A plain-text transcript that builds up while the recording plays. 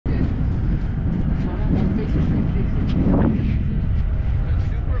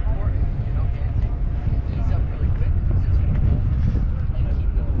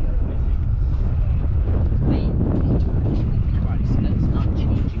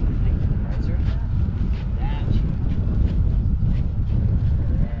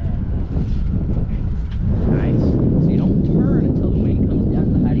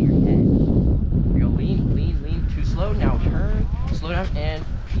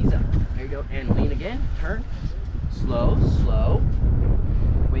ease up. There you go. And lean again. Turn. Slow, slow.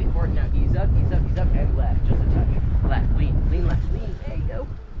 Wait for it. Now ease up, ease up, ease up, and left. Just a touch. Left. Lean left. Lean. There you go.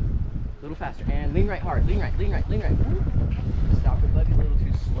 A little faster. And lean right hard. Lean right, lean right, lean right. Stop your leg a little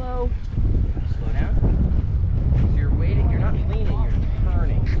too slow. Slow down. So you're waiting. You're not leaning. You're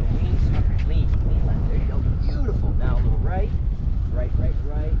turning. So lean, lean, lean left. There you go. Beautiful. Now a little right. Right, right,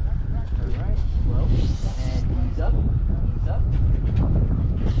 right. Turn right. Slow. And ease up. Ease up.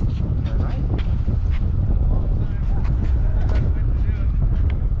 Turn right.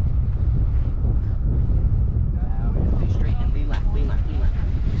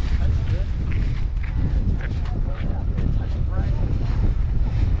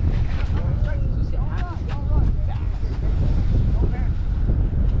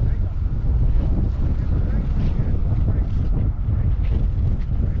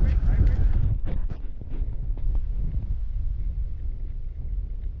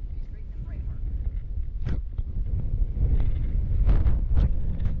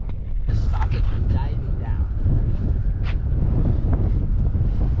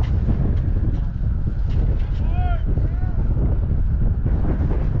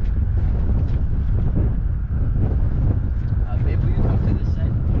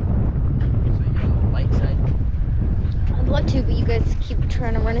 But you guys keep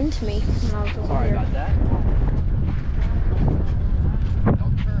trying to run into me. Sorry about that.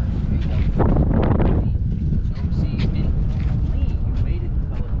 Don't turn. There you go. So see, you didn't lean. You waited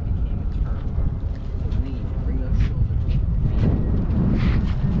until it became a turn. So lean. Bring those shoulders. Lean.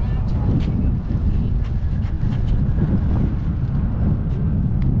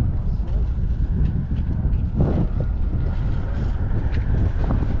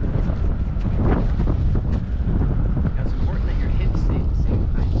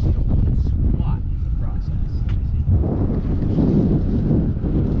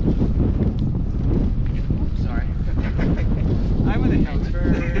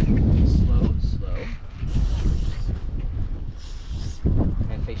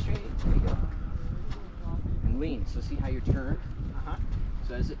 Lean. So see how you're turned?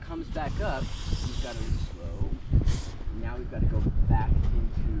 So as it comes back up, we've got to slow. Now we've got to go back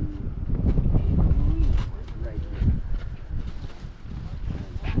into a lean right here.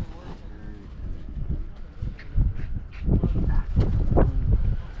 And back, turn, back.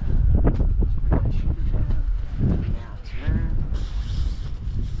 Bring that shoulder down. Now turn.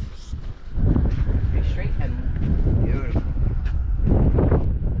 Face straight and beautiful.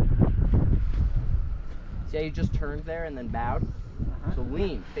 See how you just turned there and then bowed? So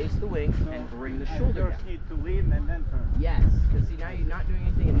lean, face the wing, and bring the shoulder down. You just need to lean and then turn. Yes, because see now you're not doing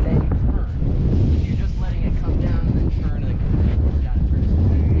anything and then you turn. You're just letting it come down and then turn and then come down. You gotta turn.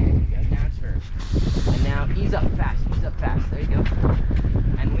 There you go, now turn. And now ease up fast, ease up fast. There you go.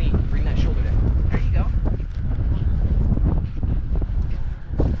 And lean, bring that shoulder down. There you go.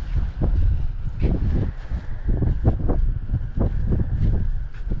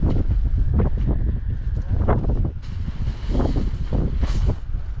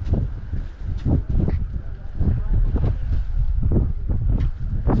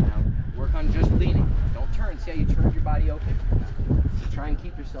 See how you turned your body open? So try and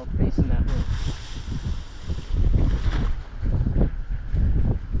keep yourself facing that way.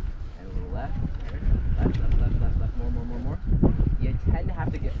 And a little left. Left, left, left, left, left. More. You tend to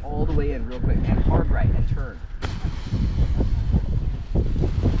have to get all the way in real quick. And hard right and turn.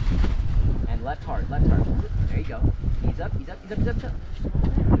 And left hard, left hard. There you go. Ease up, ease up, ease up, ease up, ease up.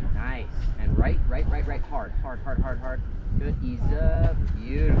 Nice. And right, right, right, right. Hard, hard, hard, hard, hard. Good. Ease up.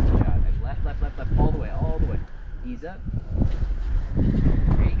 Beautiful job. And left, left, left, left. All the way, all the way. Ease up.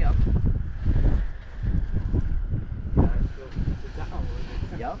 There you go.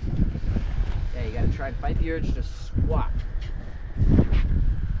 Yep. Yeah, you gotta try and fight the urge to squat.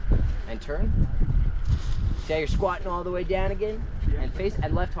 And turn. See how you're squatting all the way down again? Yeah. And face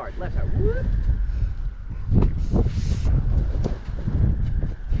and left hard, left hard. Whoop.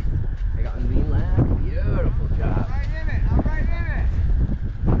 There you go. And lean left. Beautiful job. I'm right in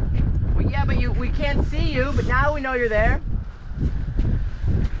it. Well, yeah, but we can't see you, but now we know you're there. You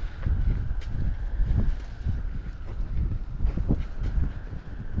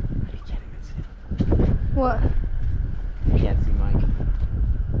can't even see. What? You can't see Mike.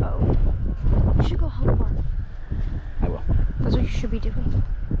 Oh. You should go help her. I will. That's what you should be doing.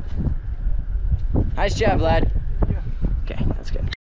 Nice job, lad. Yeah. Okay, that's good.